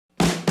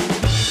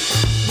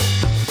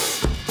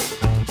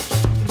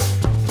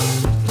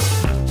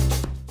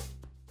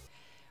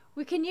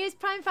can use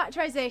prime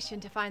factorisation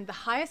to find the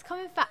highest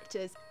common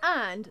factors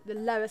and the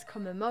lowest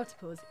common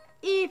multiples,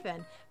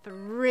 even for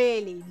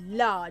really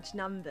large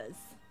numbers.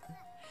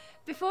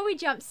 Before we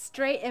jump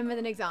straight in with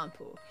an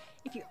example,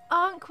 if you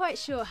aren't quite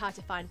sure how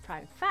to find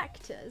prime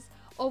factors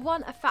or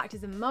want a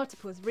factors and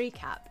multiples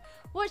recap,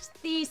 watch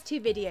these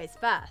two videos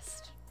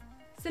first.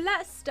 So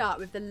let's start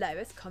with the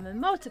lowest common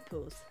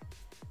multiples.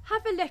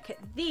 Have a look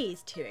at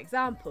these two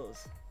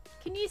examples.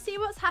 Can you see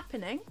what's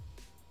happening?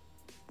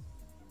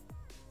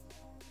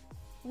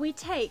 We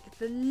take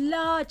the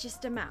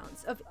largest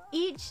amounts of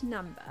each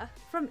number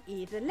from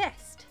either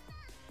list.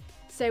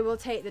 So we'll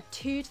take the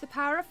 2 to the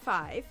power of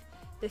 5,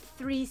 the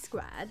 3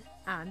 squared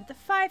and the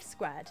 5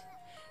 squared.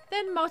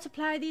 Then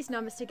multiply these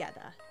numbers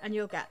together and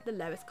you'll get the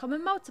lowest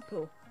common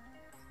multiple.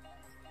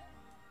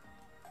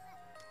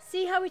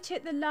 See how we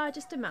took the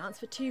largest amounts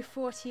for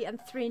 240 and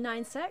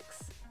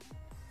 396?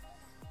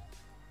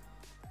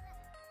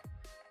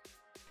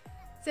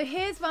 So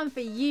here's one for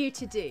you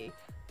to do.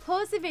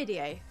 Pause the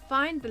video,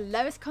 find the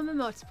lowest common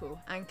multiple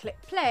and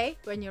click play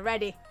when you're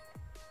ready.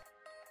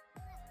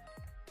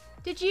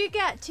 Did you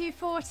get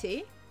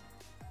 240?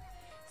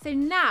 So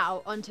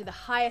now onto the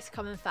highest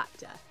common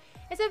factor.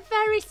 It's a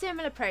very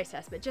similar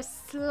process but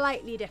just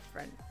slightly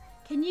different.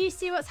 Can you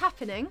see what's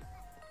happening?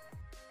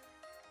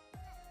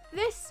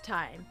 This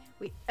time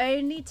we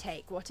only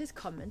take what is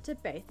common to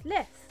both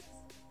lists.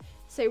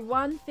 So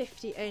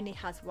 150 only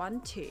has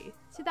 1 2,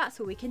 so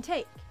that's all we can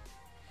take.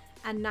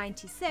 And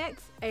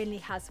 96 only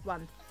has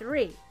 1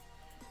 3,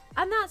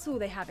 and that's all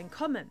they have in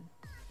common.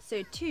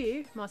 So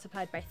 2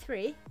 multiplied by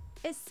 3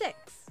 is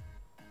 6.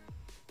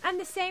 And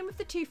the same with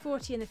the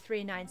 240 and the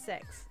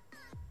 396.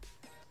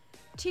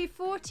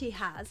 240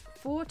 has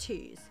 4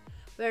 2's,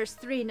 whereas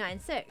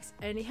 396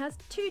 only has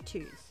 2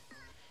 2's.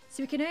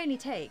 So we can only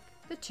take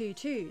the 2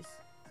 2's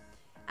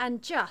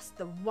and just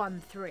the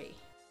 1 3.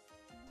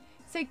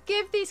 So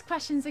give these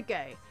questions a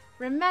go.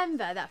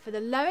 Remember that for the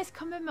lowest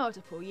common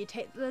multiple, you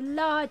take the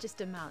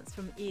largest amounts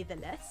from either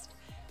list,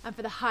 and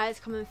for the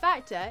highest common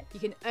factor, you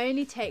can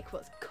only take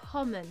what's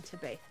common to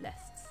both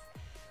lists.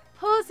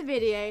 Pause the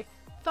video,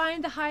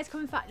 find the highest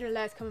common factor and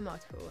lowest common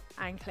multiple,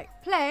 and click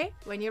play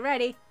when you're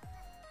ready.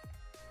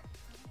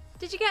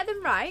 Did you get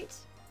them right?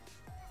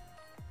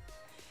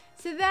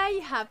 So there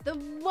you have the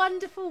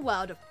wonderful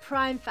world of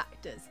prime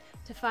factors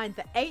to find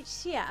the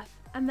HCF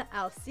and the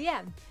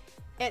LCM.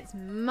 It's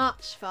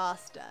much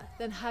faster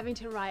than having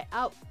to write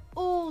out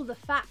all the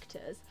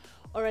factors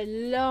or a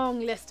long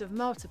list of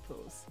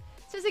multiples.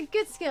 So it's a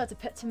good skill to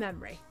put to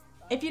memory.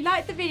 If you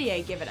liked the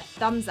video, give it a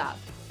thumbs up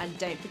and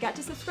don't forget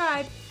to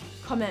subscribe.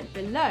 Comment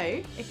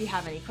below if you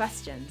have any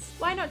questions.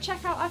 Why not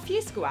check out our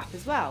FuseSchool app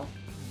as well?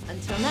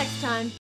 Until next time.